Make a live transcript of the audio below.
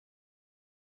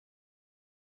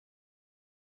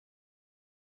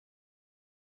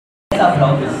Our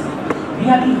progress. We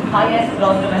have the highest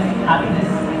gross domestic happiness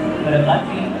for a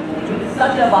country with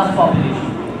such a vast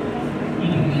population.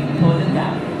 Even the chosen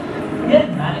gap. We have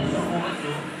managed to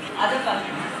overthrow other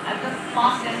countries as the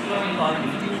fastest growing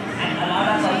economy and allowed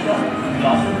our culture to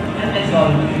blossom and mature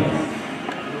over the years.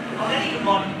 A very good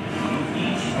morning to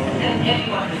each and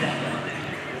everyone present.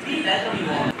 We welcome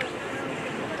you all.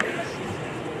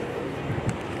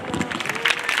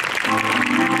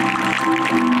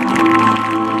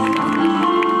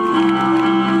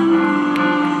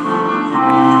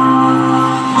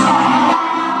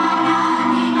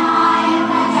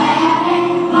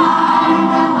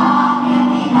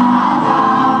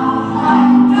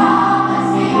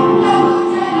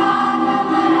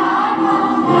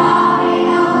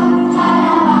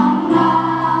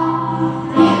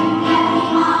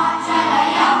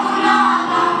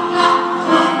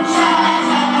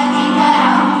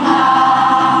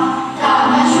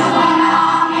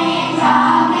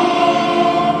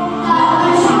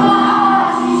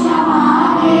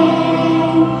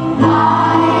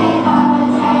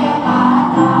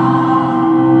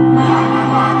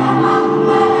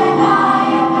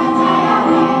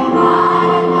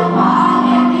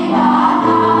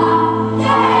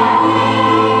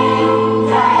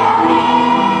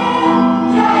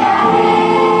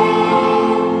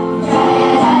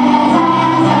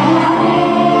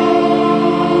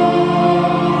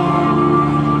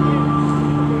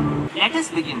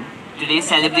 Today's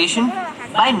celebration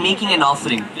by making an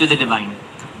offering to the divine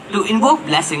to invoke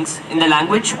blessings in the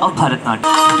language of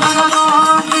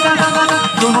Bharatanatyam.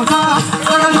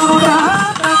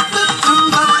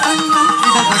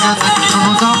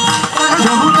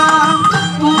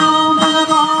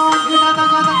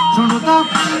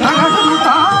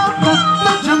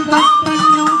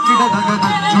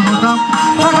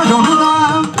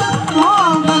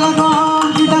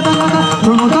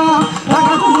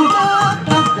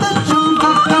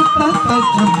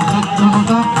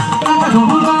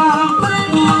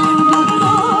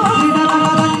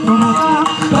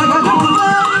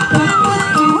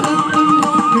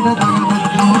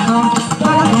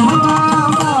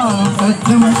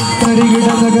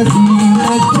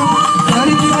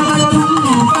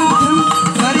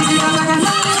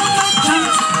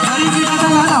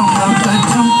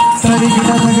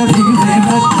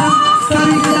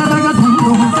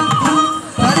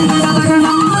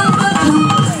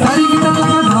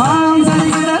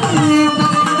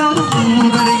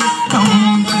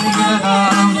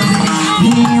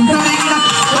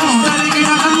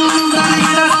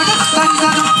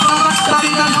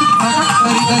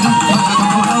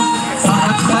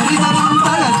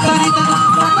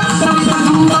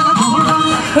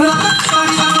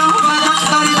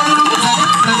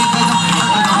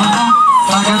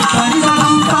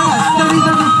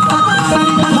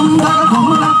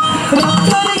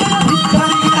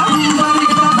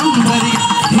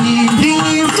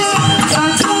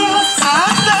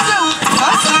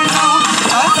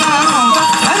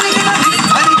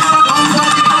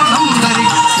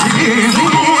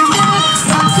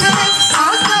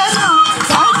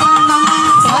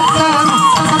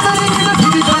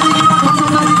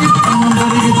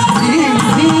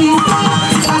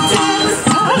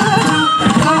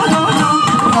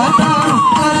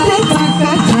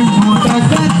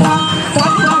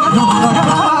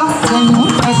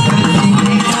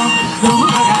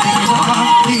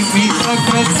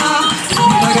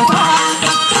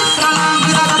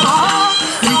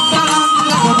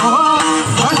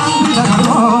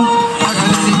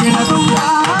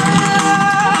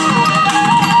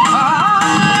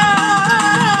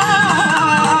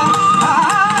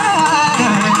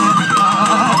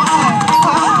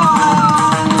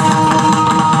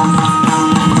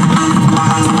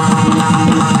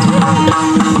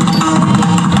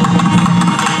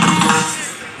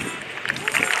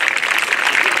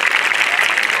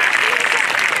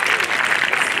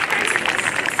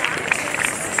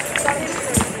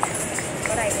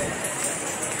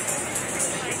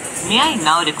 May I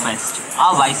now request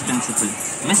our Vice Principal,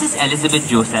 Mrs. Elizabeth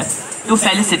Joseph, to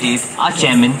felicitate our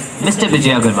Chairman, Mr.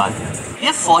 Vijay Agarwal. We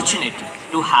are fortunate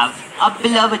to have our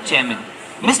beloved Chairman,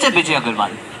 Mr. Vijay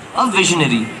Agarwal, a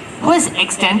visionary who has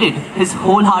extended his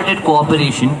wholehearted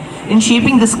cooperation in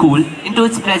shaping the school into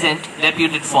its present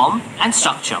reputed form and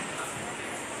structure.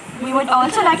 We would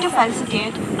also like to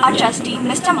felicitate our trustee,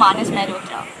 Mr. Manas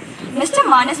Mehrotra. Mr.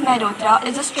 Manas Mehrotra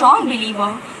is a strong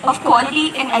believer of quality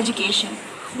in education.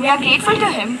 We are grateful to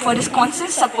him for his constant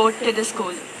support to the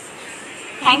school.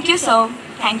 Thank you sir,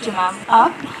 thank you ma'am.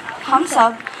 अब हम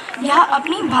सब यहाँ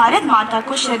अपनी भारत माता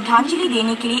को श्रद्धांजलि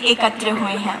देने के लिए एकत्र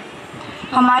हुए हैं.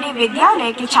 हमारे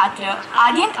विद्यालय के छात्र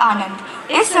आर्यन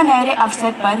आनंद इस सुनहरे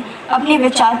अवसर पर अपने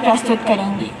विचार प्रस्तुत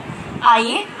करेंगे।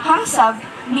 आइए हम सब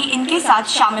भी इनके साथ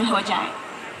शामिल हो जाएं।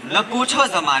 न पूछो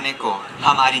ज़माने को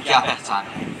हमारी क्या पहचान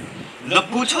है, न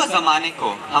पूछो ज़माने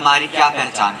को हमारी क्या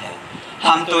पहचान है,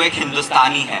 हम तो एक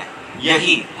हिंदुस्तानी हैं,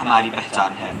 यही हमारी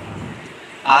पहचान है।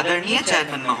 आदरणीय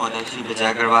चेयरमैन महोदय श्री विजय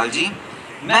अग्रवाल जी,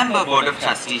 member board of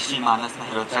trustee Shri मानस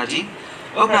मेहरोत्रा जी,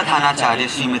 उप प्रधानाचार्य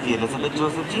श्रीमती एलिजाबेथ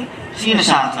जोसेफ जी, श्री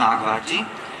निशांत नागवार जी,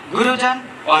 गुरुजन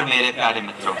और मेरे प्यारे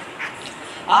मित्रों,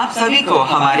 आप सभी को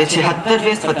हमारे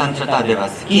 76वें स्वतंत्रता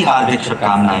दिवस की हार्दिक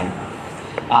शुभकामनाएं।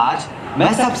 आज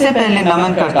मैं सबसे पहले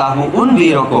नमन करता हूं उन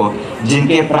वीरों को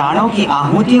जिनके प्राणों की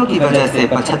आहुतियों की वजह से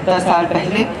 75 साल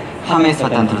पहले हमें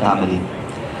स्वतंत्रता मिली।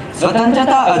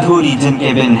 स्वतंत्रता अधूरी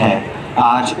जिनके बिन है,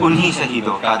 आज उन्हीं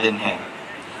शहीदों का दिन है।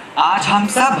 आज हम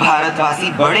सब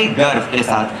भारतवासी बड़े गर्व के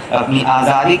साथ अपनी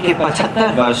आज़ादी के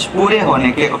 75 वर्ष पूरे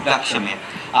होने के उपलक्ष्य में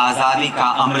आज़ादी का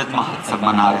अमृत महोत्सव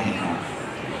मना रहे हैं।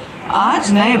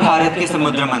 आज नए भारत के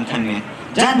समुद्र मंथन में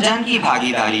जन जन की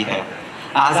भागीदारी है।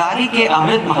 आज़ादी के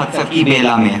अमृत महोत्सव की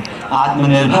बेला में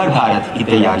आत्मनिर्भर भारत की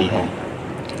तैयारी है।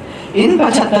 इन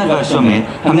 75 वर्षों में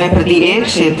हमने प्रत्येक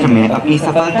क्षेत्र में अपनी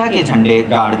सफलता के झंडे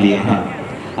गाड़ दिए हैं।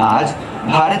 आज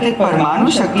भारत एक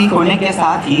परमाणु शक्ति होने के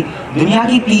साथ ही दुनिया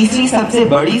की तीसरी सबसे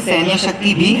बड़ी सैन्य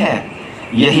शक्ति भी है।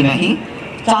 यही नहीं,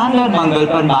 चांद और मंगल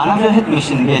पर मानव रहित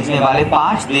मिशन भेजने वाले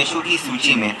 5 देशों की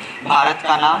सूची में भारत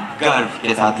का नाम गर्व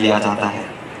के साथ लिया जाता है।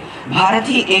 भारत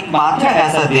ही एकमात्र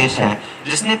ऐसा देश है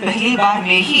जिसने पहली बार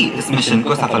में ही इस मिशन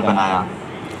को सफल बनाया।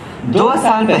 2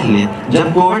 साल पहले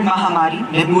जब कोविड महामारी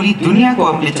ने पूरी दुनिया को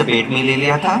अपनी चपेट में ले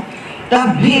लिया था,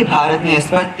 तब भी भारत ने इस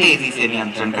पर तेजी से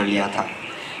नियंत्रण कर लिया था।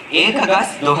 1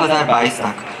 अगस्त 2022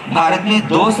 तक भारत ने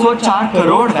 204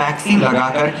 करोड़ वैक्सीन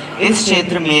लगाकर इस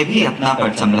क्षेत्र में भी अपना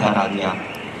परचम लहरा दिया।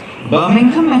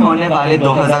 बर्मिंघम में होने वाले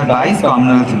 2022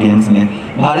 कॉमनवेल्थ गेम्स में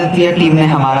भारतीय टीम ने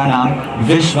हमारा नाम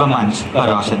विश्व मंच पर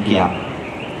रोशन किया।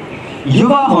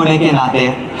 युवा होने के नाते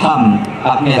हम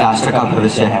अपने राष्ट्र का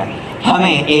भविष्य है,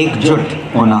 हमें एकजुट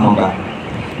होना होगा।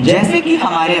 जैसे कि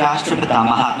हमारे राष्ट्रपिता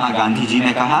महात्मा गांधी जी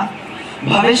ने कहा,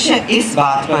 भविष्य इस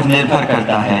बात पर निर्भर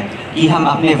करता है कि हम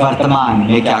अपने वर्तमान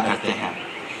में क्या करते हैं।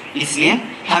 इसलिए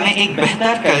हमें एक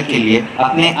बेहतर कल के लिए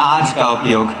अपने आज का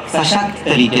उपयोग सशक्त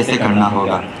तरीके से करना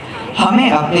होगा। हमें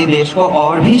अपने देश को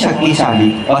और भी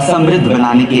शक्तिशाली और समृद्ध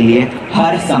बनाने के लिए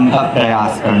हर संभव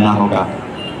प्रयास करना होगा।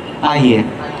 आइए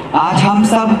आज हम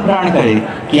सब प्रण करें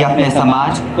कि अपने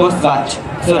समाज को स्वच्छ,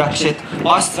 सुरक्षित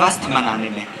और स्वस्थ बनाने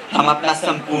में हम अपना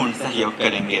संपूर्ण सहयोग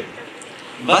करेंगे।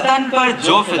 वतन पर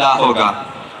जो फिदा होगा,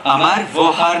 अमर वो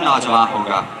हर नौजवान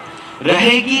होगा।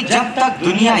 रहेगी जब तक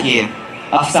दुनिया ये,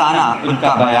 अफसाना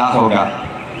उनका बयां होगा।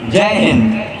 जय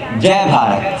हिंद, जय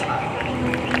Bharat.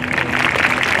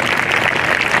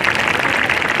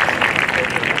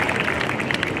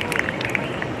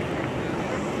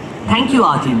 Thank you,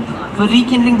 Arjun, for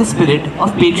rekindling the spirit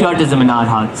of patriotism in our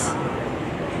hearts.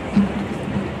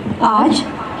 आज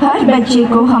हर बच्चे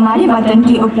को हमारे वतन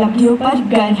की उपलब्धियों पर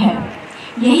गर्व है।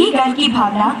 यही गर्व की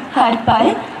भावना हर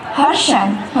पल, हर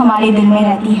क्षण हमारे दिल में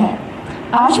रहती है।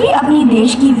 आज भी अपनी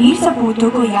देश की वीर सपूतों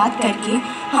को याद करके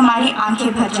हमारी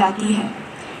आंखें भर जाती है।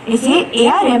 इसे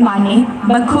ए.आर. रहमान ने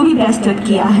बखूबी प्रस्तुत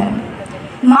किया है।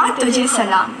 माँ तुझे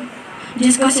सलाम,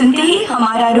 जिसको सुनते ही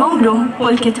हमारा रोम रोम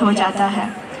पुलकित हो जाता है।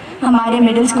 हमारे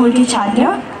मिडिल स्कूल के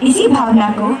छात्र इसी भावना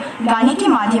को गाने के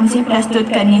माध्यम से प्रस्तुत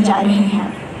करने जा रहे हैं।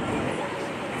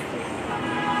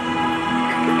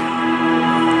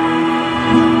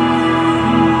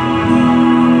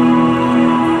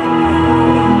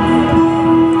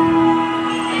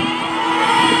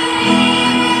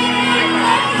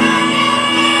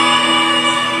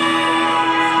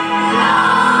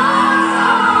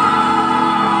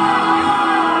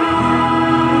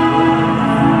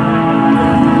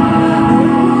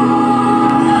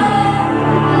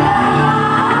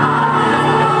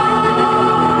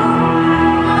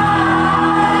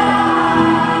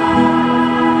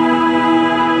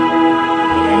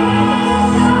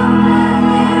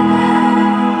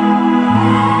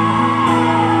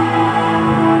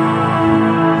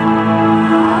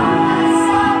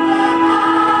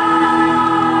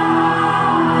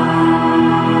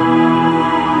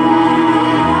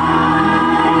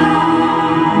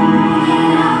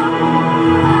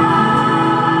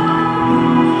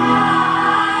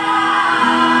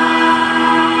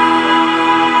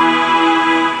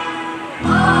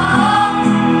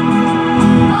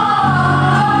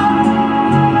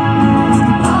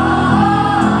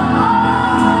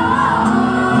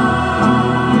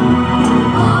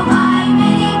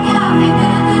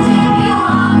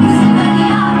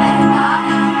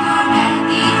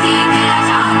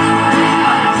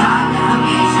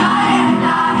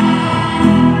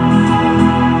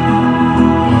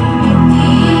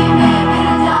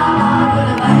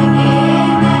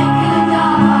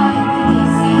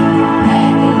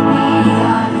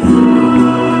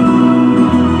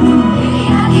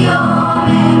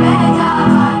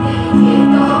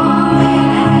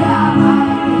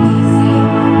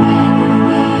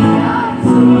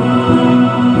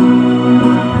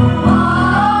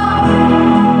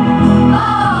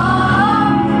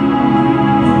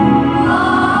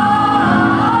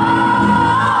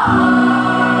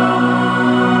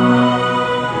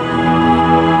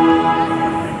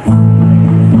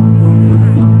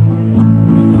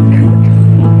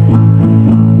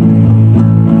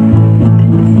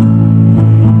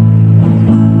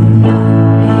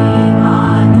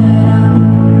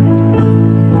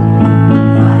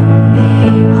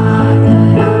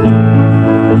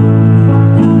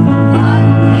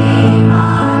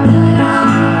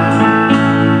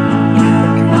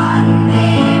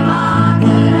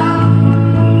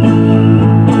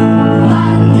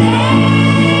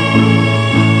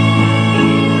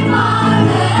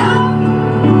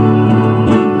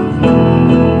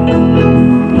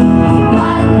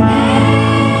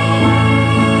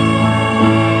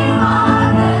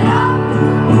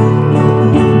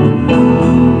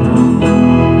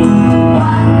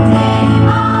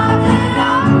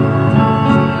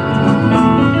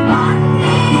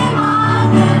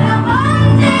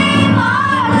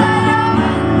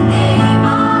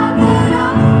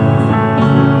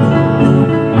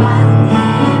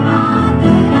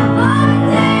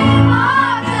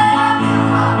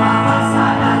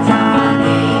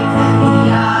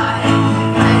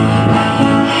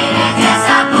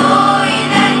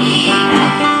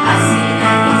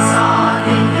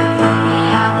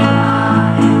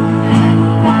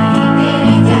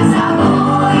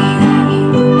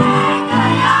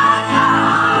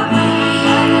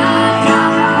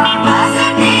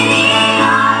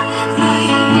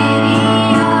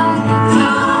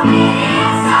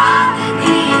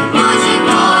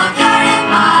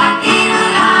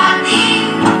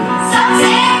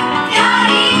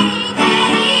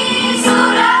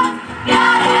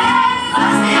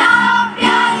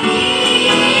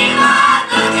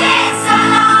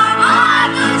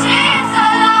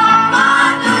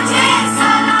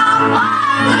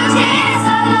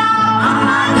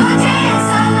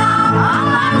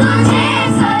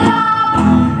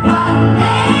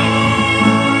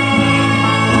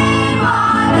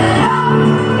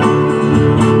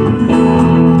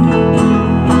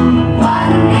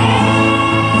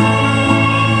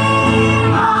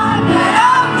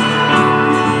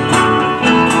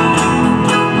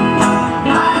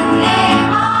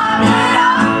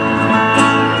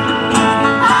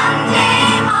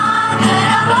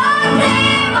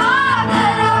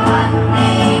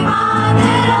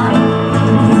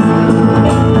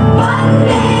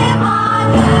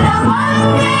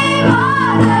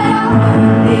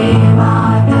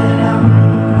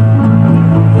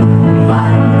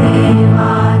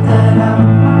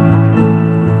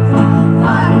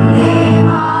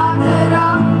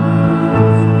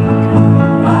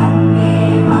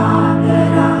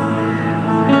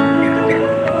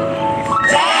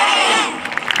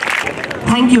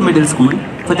 thank you, middle school,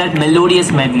 for that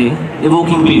melodious medley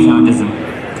evoking patriotism.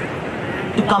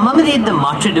 To commemorate the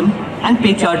martyrdom and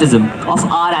patriotism of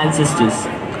our ancestors,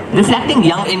 reflecting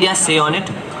Young India's say on it,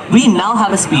 we now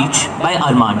have a speech by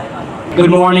Arman.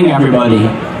 Good morning, everybody.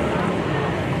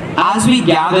 As we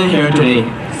gather here today,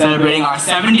 celebrating our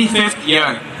 75th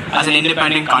year as an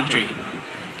independent country,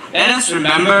 let us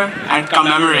remember and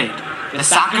commemorate the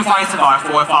sacrifice of our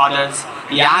forefathers,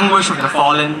 the anguish of the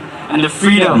fallen, and the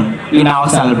freedom we now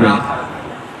celebrate.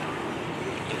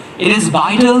 It is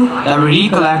vital that we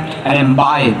recollect and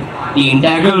imbibe the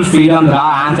integral freedom that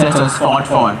our ancestors fought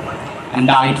for and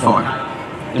died for,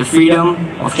 the freedom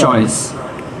of choice.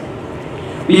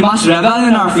 We must revel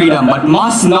in our freedom, but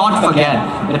must not forget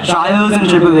the trials and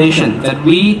tribulations that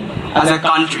we, as a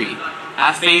country,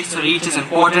 have faced to reach this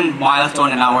important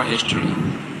milestone in our history.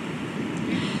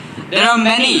 There are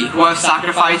many who have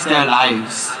sacrificed their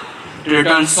lives to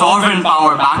return sovereign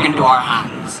power back into our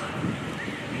hands.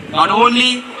 Not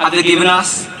only have they given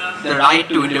us the right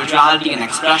to individuality and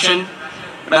expression,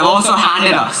 but have also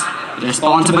handed us the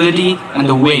responsibility and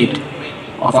the weight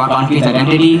of our country's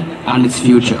identity and its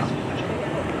future.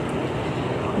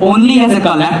 Only as a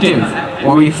collective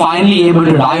were we finally able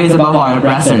to rise above our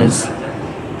oppressors,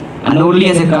 and only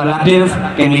as a collective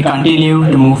can we continue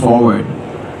to move forward.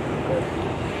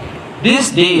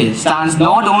 This day stands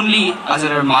not only as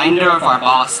a reminder of our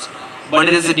past, but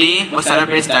it is a day which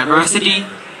celebrates diversity,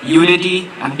 unity,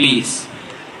 and peace.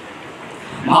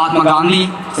 Mahatma Gandhi,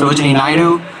 Sarojini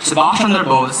Naidu, Subhash Chandra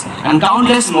Bose, and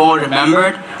countless more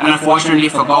remembered and unfortunately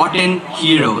forgotten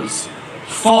heroes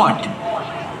fought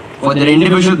for their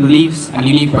individual beliefs and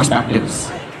unique perspectives.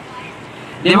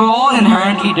 They were all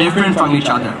inherently different from each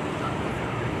other.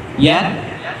 Yet,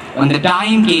 when the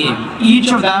time came,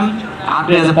 each of them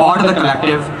acted as a part of the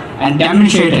collective and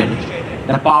demonstrated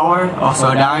the power of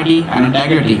solidarity and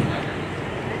integrity.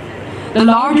 The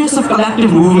largest of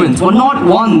collective movements were not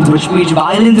ones which waged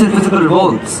violence and physical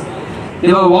revolts.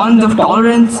 They were ones of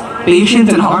tolerance, patience,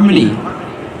 and harmony.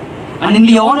 And in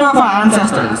the honor of our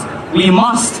ancestors, we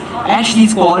must etch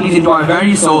these qualities into our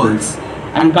very souls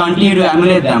and continue to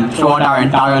emulate them throughout our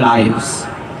entire lives.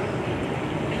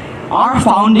 Our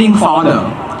founding father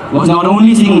was not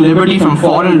only seeking liberty from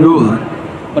foreign rule,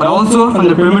 but also from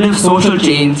the primitive social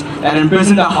chains that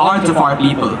imprisoned the hearts of our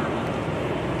people.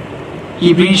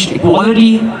 He preached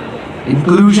equality,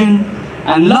 inclusion,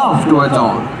 and love towards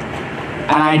all,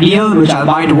 an ideal which,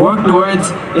 albeit to work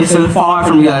towards, is still far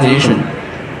from realization.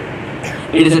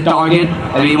 It is a target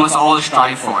that we must all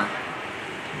strive for.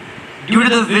 Due to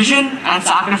the vision and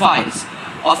sacrifice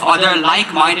of other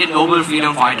like-minded noble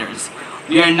freedom fighters,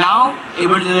 we are now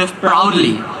able to live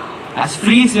proudly as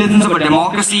free citizens of a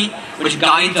democracy which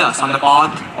guides us on the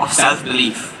path of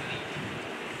self-belief.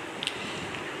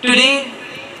 Today,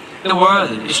 the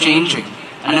world is changing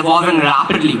and evolving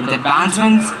rapidly with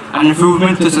advancements and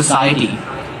improvements to society.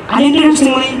 And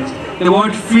interestingly, the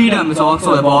word freedom is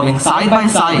also evolving side by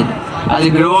side as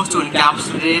it grows to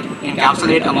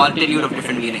encapsulate a multitude of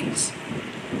different meanings.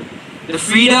 The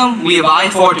freedom we vie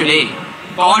for today,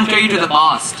 contrary to the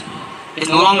past, is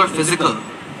no longer physical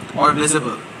or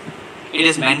visible. It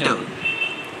is mental.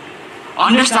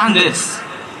 Understand this.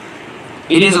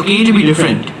 It is okay to be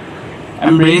different.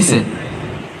 Embrace it.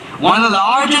 One of the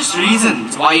largest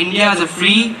reasons why India is a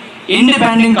free,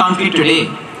 independent country today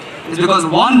is because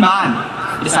one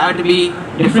man decided to be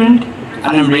different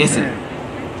and embrace it.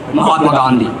 Mahatma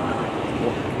Gandhi.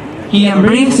 He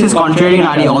embraced his contrarian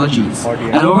ideologies,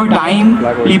 and over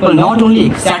time, people not only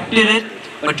accepted it,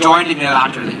 but joined it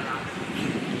unilaterally.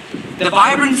 The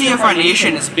vibrancy of our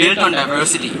nation is built on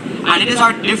diversity, and it is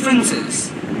our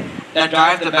differences that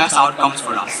drive the best outcomes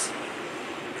for us.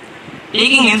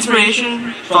 Taking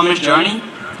inspiration from his journey,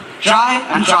 try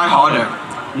and try harder.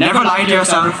 Never lie to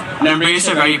yourself and embrace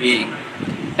your very being.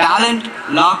 Talent,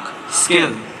 luck,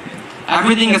 skill.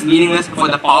 Everything is meaningless before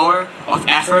the power of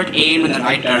effort aimed in the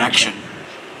right direction.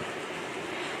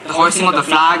 The hoisting of the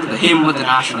flag, the hymn of the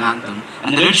national anthem,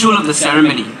 and the ritual of the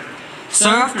ceremony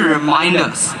serve to remind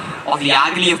us of the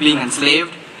agony of being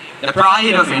enslaved, the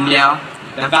pride of India,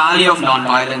 the value of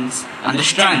nonviolence, and the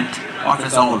strength of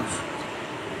resolve.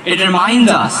 It reminds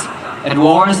us that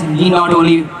wars need not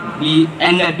only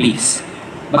end at peace,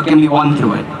 but can be won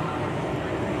through it.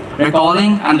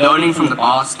 Recalling and learning from the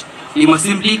past, we must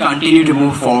simply continue to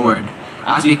move forward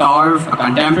as we carve a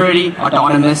contemporary,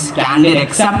 autonomous, candid,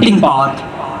 accepting path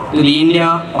to the India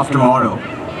of tomorrow.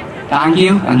 Thank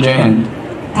you and Jai Hind.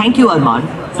 Thank you, Arman,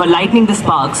 for lighting the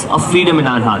sparks of freedom in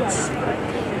our hearts.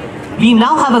 We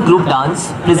now have a group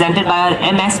dance presented by our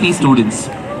MSP students,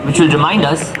 which will remind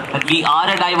us that we are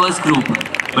a diverse group,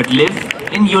 but live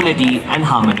in unity and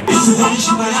harmony.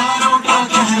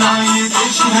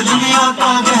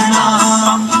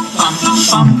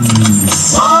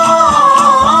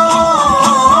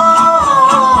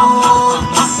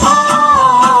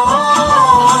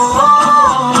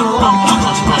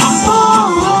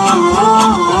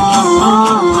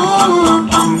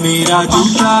 मेरा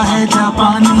जूता है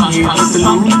जापानी ये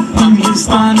पतलून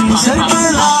हिंदुस्तानी sir पे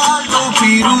लाल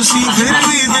टोपी रूसी फिर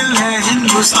भी दिल है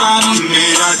हिंदुस्तानी।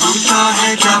 मेरा जूता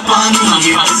है जापानी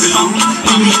ये पतलून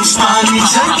हिंदुस्तानी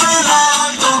सर पे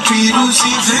लाल टोपी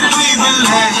रूसी फिर भी दिल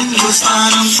है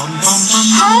हिंदुस्तानी।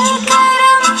 हर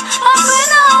कर्म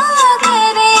अपना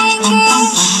करेंगे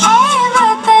ऐ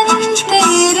वतन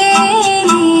तेरे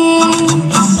लिए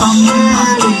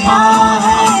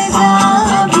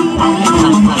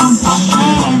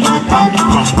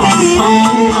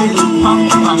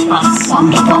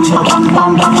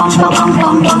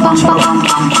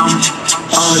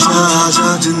आजा आजा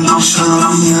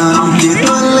जिंदगानियों के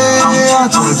तले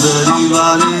आजा दरी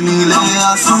वाले नीले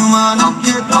आसमानों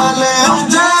के तले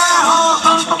जय हो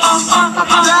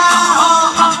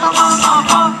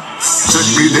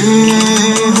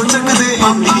चक दे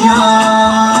इंडिया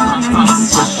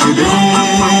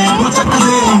चक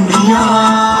दे इंडिया।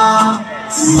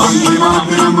 वंदे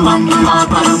मातरम वंदे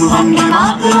मातरम वंदे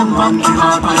मातरम वंदे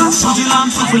मातरम सुजलाम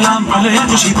सुफलाम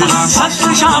मलयज शीतलाम सत्य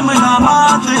श्यामला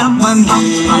मातरम वंदे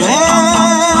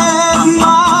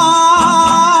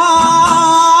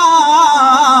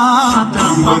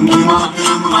मातरम वंदे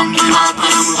मातरम वंदे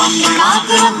मातरम वंदे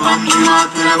मातरम वंदे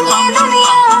मातरम।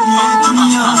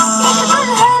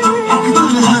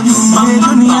 ये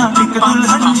दुनिया एक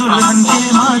दुल्हन दुल्हन के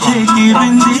माथे की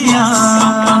बिंदिया।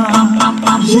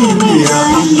 ये मेरा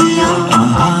इंडिया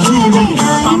ये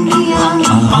मेरा इंडिया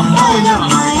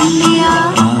इंडिया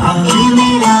ये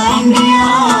मेरा इंडिया।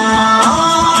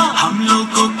 हम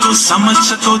लोगों को समझ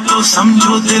सको तो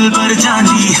समझो दिल भर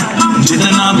जानी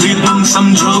जितना भी तुम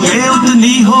समझोगे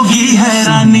उतनी होगी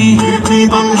हैरानी। फिर भी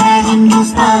दिल है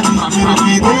हिंदुस्तानी फिर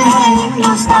भी दिल है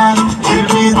हिंदुस्तानी फिर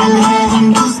भी दिल है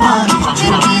हिंदुस्तानी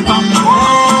फिर भी दिल है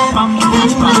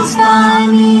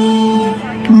हिंदुस्तानी।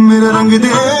 मेरा रंग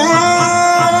दे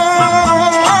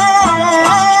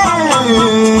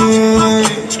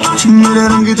मेरा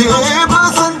रंग दे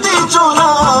बसंती चोला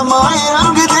माए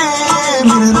रंग दे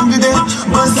मेरा रंग दे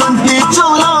बसंती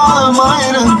चोला माए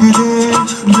रंग दे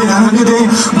मेरा रंग दे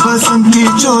बसंती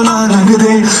चोला रंग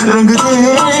दे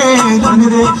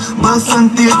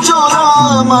बसंती चोला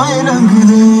माए रंग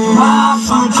दे।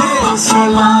 तुझे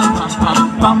सलाम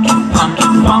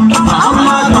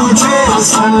अम्मा तुझे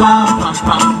सलाम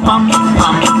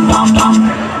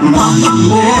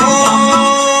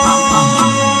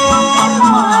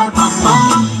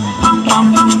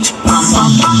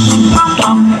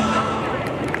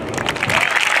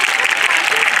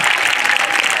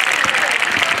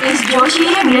इस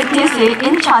जोशीले नृत्य से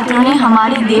इन छात्रों ने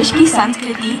हमारे देश की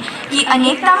संस्कृति की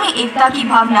अनेकता में एकता की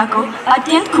भावना को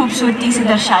अत्यंत खूबसूरती से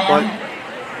दर्शाया है।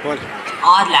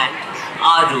 Our land,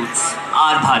 our roots,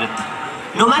 our Bharat.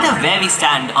 No matter where we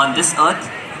stand on this earth,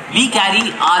 we carry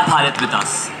our Bharat with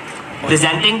us.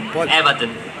 Presenting Air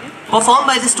Watan, performed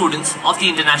by the students of the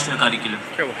international curriculum.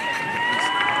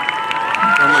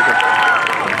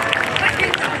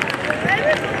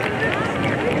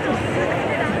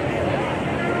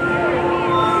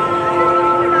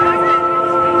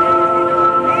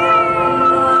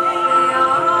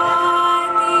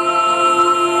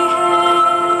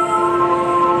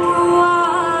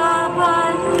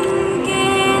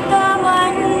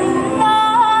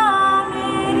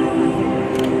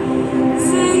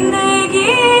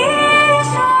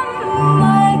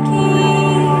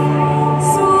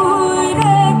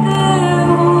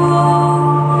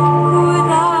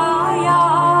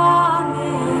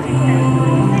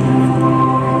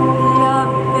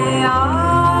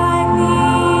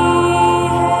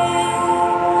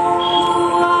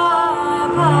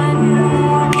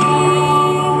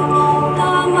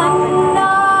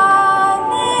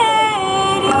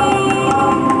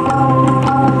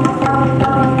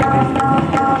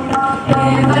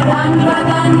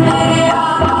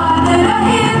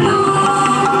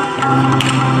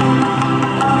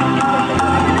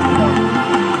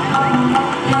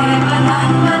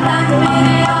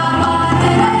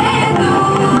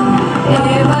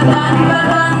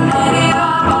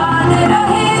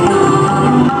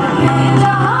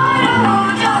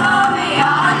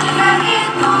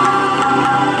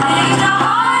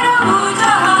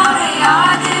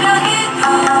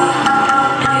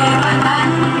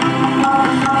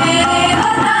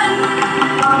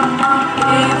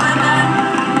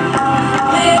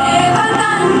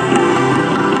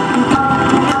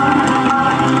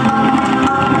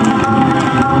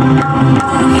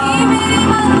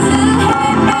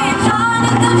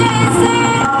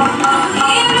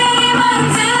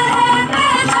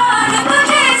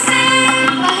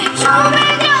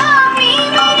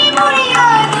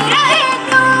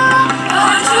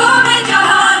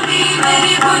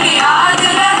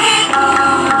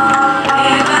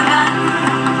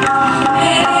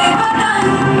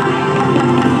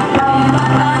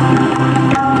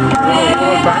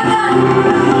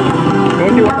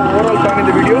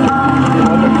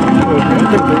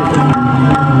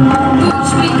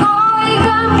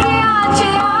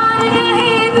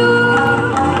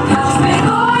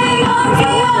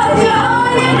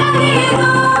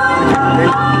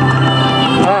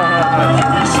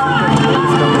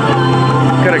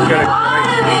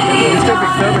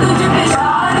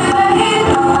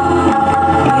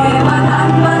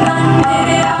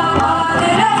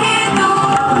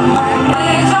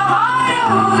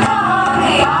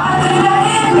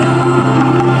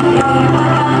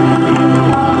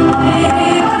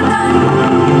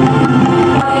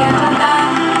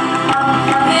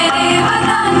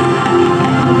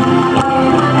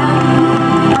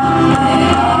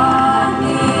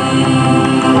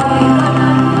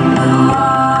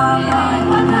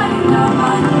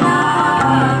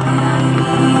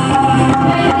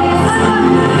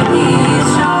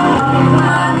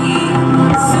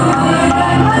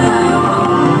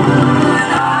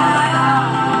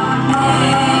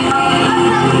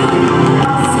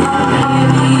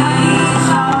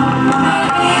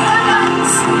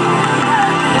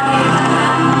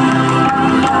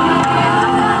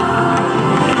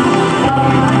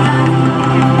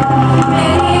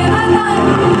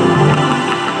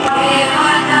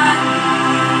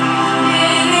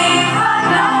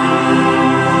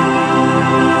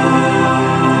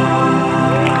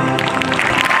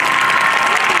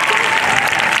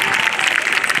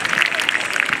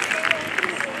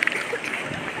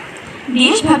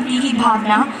 देशभक्ति की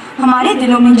भावना हमारे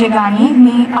दिलों में जगाने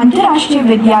में अंतर्राष्ट्रीय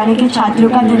विद्यालय के छात्रों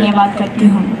का धन्यवाद करती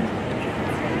हूँ।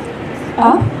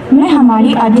 अब मैं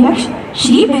हमारी अध्यक्ष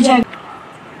श्री विजय।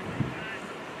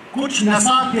 कुछ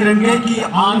नशा तिरंगे की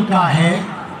आन का है,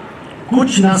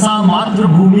 कुछ नशा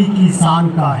मातृभूमि की शान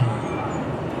का है।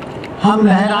 हम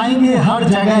लहराएंगे हर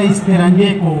जगह इस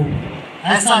तिरंगे को,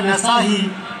 ऐसा नशा ही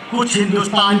कुछ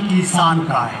हिंदुस्तान की शान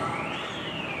का है।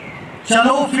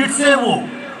 चलो फिर से वो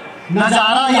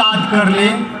नज़ारा याद कर ले,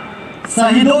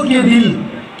 शहीदों के दिल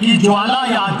की ज्वाला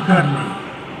याद कर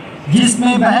ले,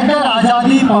 जिसमें बहकर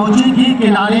आज़ादी पहुंची थी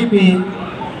किनारे पे,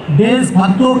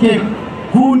 देशभक्तों के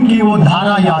खून की वो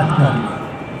धारा याद कर ले।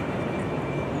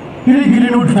 प्री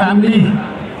ग्रीनवुड फैमिली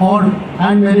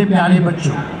एंड मेरे प्यारे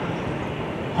बच्चों,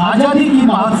 आज़ादी की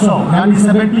महोत्सव यानी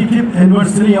 75th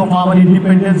anniversary of our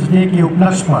independence day के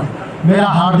उपलक्ष्य पर मेरा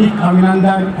हार्दिक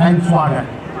अभिनंदन एंड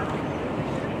स्वागत।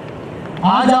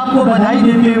 आज आपको बधाई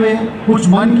देते हुए कुछ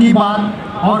मन की बात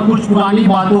और कुछ पुरानी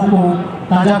बातों को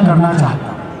ताज़ा करना चाहता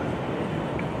हूँ।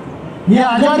 ये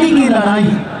आज़ादी की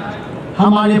लड़ाई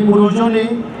हमारे पूर्वजों ने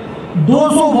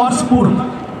 200 वर्ष पूर्व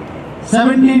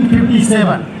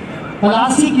 1757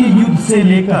 प्लासी के युद्ध से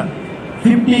लेकर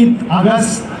 15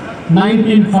 अगस्त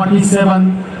 1947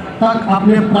 तक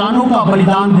अपने प्राणों का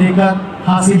बलिदान देकर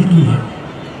हासिल की है,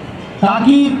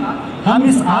 ताकि हम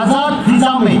इस आज़ाद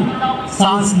फिजा में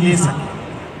सांस ले सकें।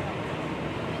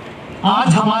 आज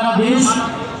हमारा देश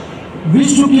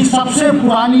विश्व की सबसे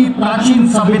पुरानी प्राचीन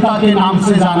सभ्यता के नाम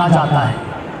से जाना जाता है।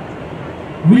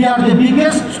 We are the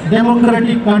biggest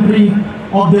democratic country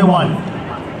of the world.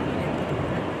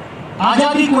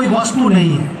 आज़ादी कोई वस्तु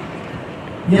नहीं है,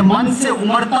 ये मन से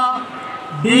उमड़ता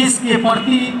देश के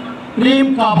प्रति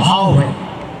प्रेम का भाव है,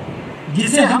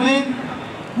 जिसे हमें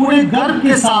पूरे गर्व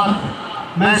के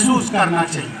साथ महसूस करना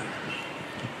चाहिए।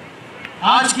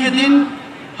 आज के दिन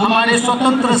हमारे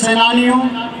स्वतंत्र सेनानियों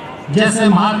जैसे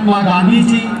महात्मा गांधी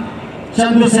जी,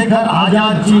 चंद्रशेखर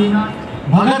आज़ाद जी,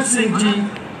 भगत सिंह जी,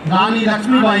 रानी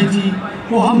लक्ष्मीबाई जी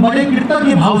को हम बड़े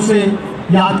कृतज्ञ भाव से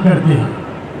याद करते हैं।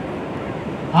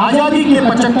 आज़ादी के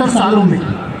 75 सालों में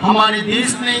हमारे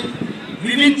देश ने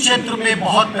विभिन्न क्षेत्र में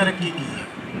बहुत तरक्की की है।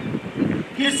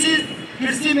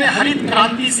 कृषि में हरित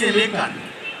क्रांति से लेकर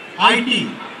IT,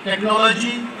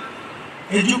 technology,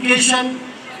 education,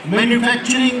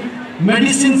 manufacturing,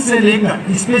 medicine से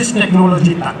लेकर स्पेस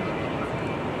टेक्नोलॉजी तक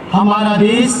हमारा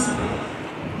देश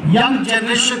यंग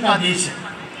जनरेशन का देश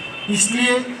है।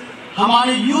 इसलिए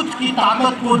हमारे यूथ की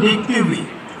ताकत को देखते हुए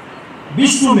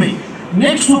विश्व में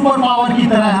नेक्स्ट सुपर पावर की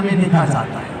तरह हमें देखा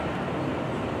जाता है।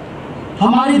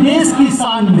 हमारे देश की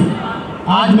शान में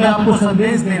आज मैं आपको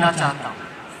संदेश देना चाहता हूँ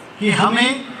कि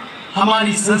हमें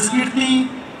हमारी संस्कृति,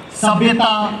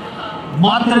 सभ्यता,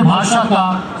 मातृभाषा का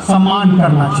सम्मान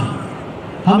करना चाहिए।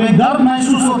 हमें गर्व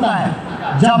महसूस होता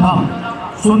है जब हम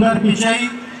सुंदर पिचई,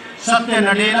 सत्य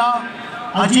नडेला,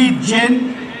 अजीत जैन,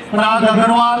 पराग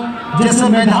अग्रवाल जैसे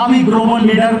मेधावी ग्लोबल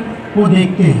लीडर को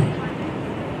देखते हैं।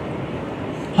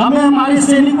 हमें हमारे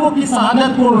सैनिकों की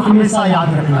शहादत को हमेशा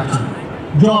याद रखना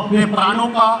चाहिए, जो अपने प्राणों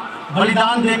का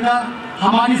बलिदान देकर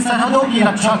हमारी सरहदों की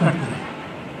रक्षा करते हैं।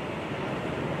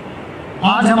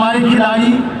 आज हमारे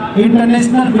खिलाड़ी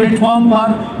इंटरनेशनल प्लेटफॉर्म पर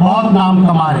बहुत नाम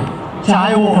कमा रहे हैं,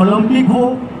 चाहे वो ओलंपिक हो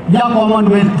या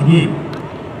कॉमनवेल्थ गेम।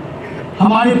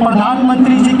 हमारे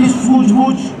प्रधानमंत्री जी की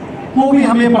सूझबूझ को भी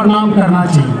हमें प्रणाम करना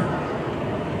चाहिए,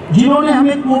 जिन्होंने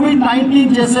हमें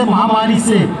कोविड-19 जैसे महामारी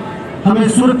से हमें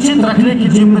सुरक्षित रखने की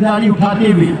जिम्मेदारी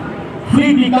उठाते हुए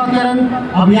फ्री टीकाकरण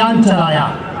अभियान चलाया।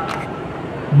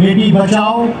 बेटी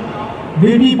बचाओ,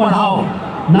 बेटी पढ़ाओ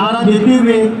नारा देते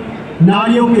हुए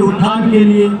नारियों के उत्थान के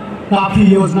लिए काफ़ी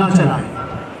योजना चलाई।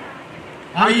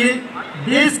 आइए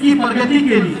देश की प्रगति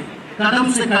के लिए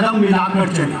कदम से कदम मिलाकर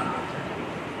चले।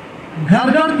 घर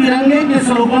घर तिरंगे के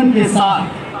स्लोगन के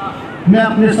साथ मैं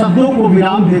अपने शब्दों को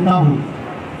विराम देता हूँ।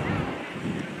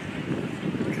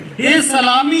 दे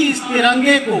सलामी इस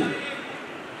तिरंगे को,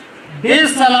 दे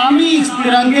सलामी इस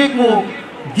तिरंगे को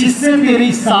जिससे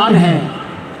तेरी शान है।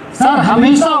 सर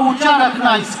हमेशा ऊंचा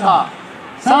रखना इसका,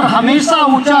 सर हमेशा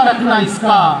ऊंचा रखना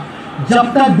इसका,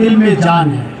 जब तक दिल में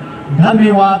जान है।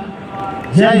 धन्यवाद।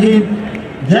 जय हिंद,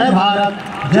 जय भारत,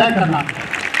 जय Karnataka.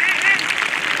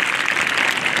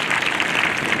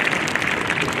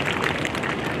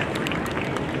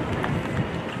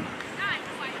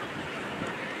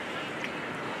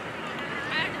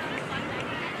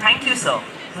 Thank you, sir,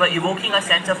 for evoking a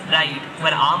sense of pride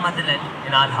for our motherland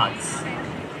in our hearts.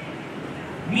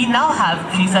 We now have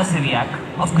Shisa Syriac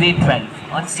of grade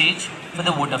 12 on stage for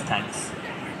the vote of thanks.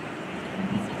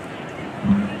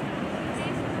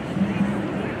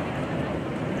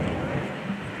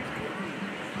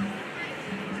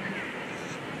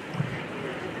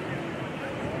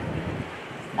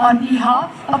 On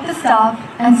behalf of the staff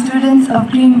and students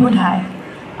of Greenwood High,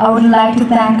 I would like to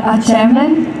thank our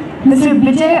chairman, Mr.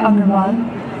 Vijay Agarwal,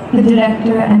 the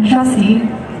director and trustee,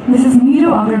 Mrs.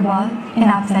 Meeru Agarwal in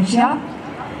absentia,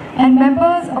 and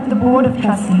members of the board of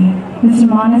trustees, Mr.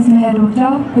 Manas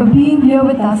Mehrotra, for being here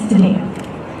with us today.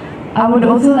 I would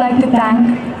also like to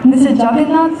thank Mr.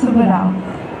 Jagannath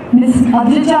Subbarao, Ms.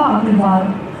 Adrija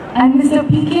Agarwal, and Mr.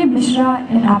 P.K. Mishra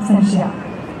in absentia.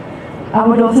 I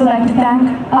would also like to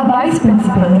thank our Vice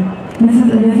Principal,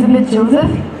 Mrs. Elizabeth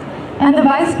Joseph, and the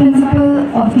Vice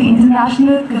Principal of the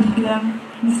International Curriculum,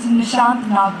 Mr. Nishant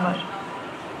Nagwar.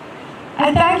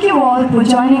 I thank you all for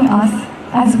joining us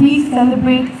as we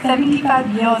celebrate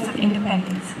 75 years of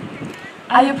independence.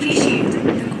 I appreciate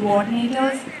the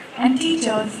coordinators and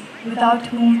teachers without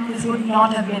whom this would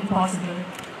not have been possible.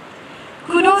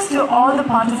 Kudos to all the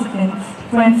participants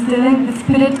for instilling the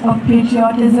spirit of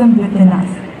patriotism within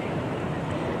us.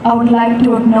 I would like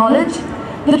to acknowledge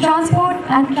the transport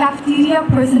and cafeteria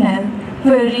personnel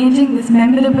for arranging this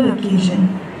memorable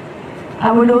occasion.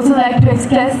 I would also like to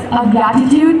express our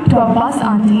gratitude to our bus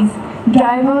aunties,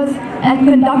 drivers and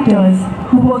conductors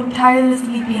who work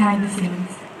tirelessly behind the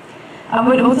scenes. I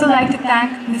would also like to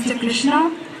thank Mr.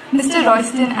 Krishna, Mr.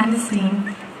 Royston and his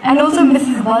team, and also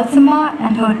Mrs. Valsamma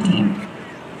and her team.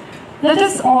 Let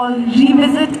us all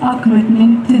revisit our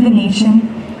commitment to the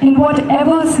nation in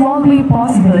whatever small way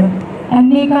possible and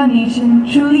make our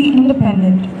nation truly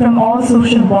independent from all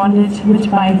social bondage which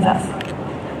binds us.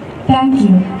 Thank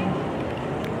you.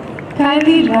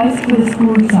 Kindly rise for the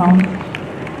school song.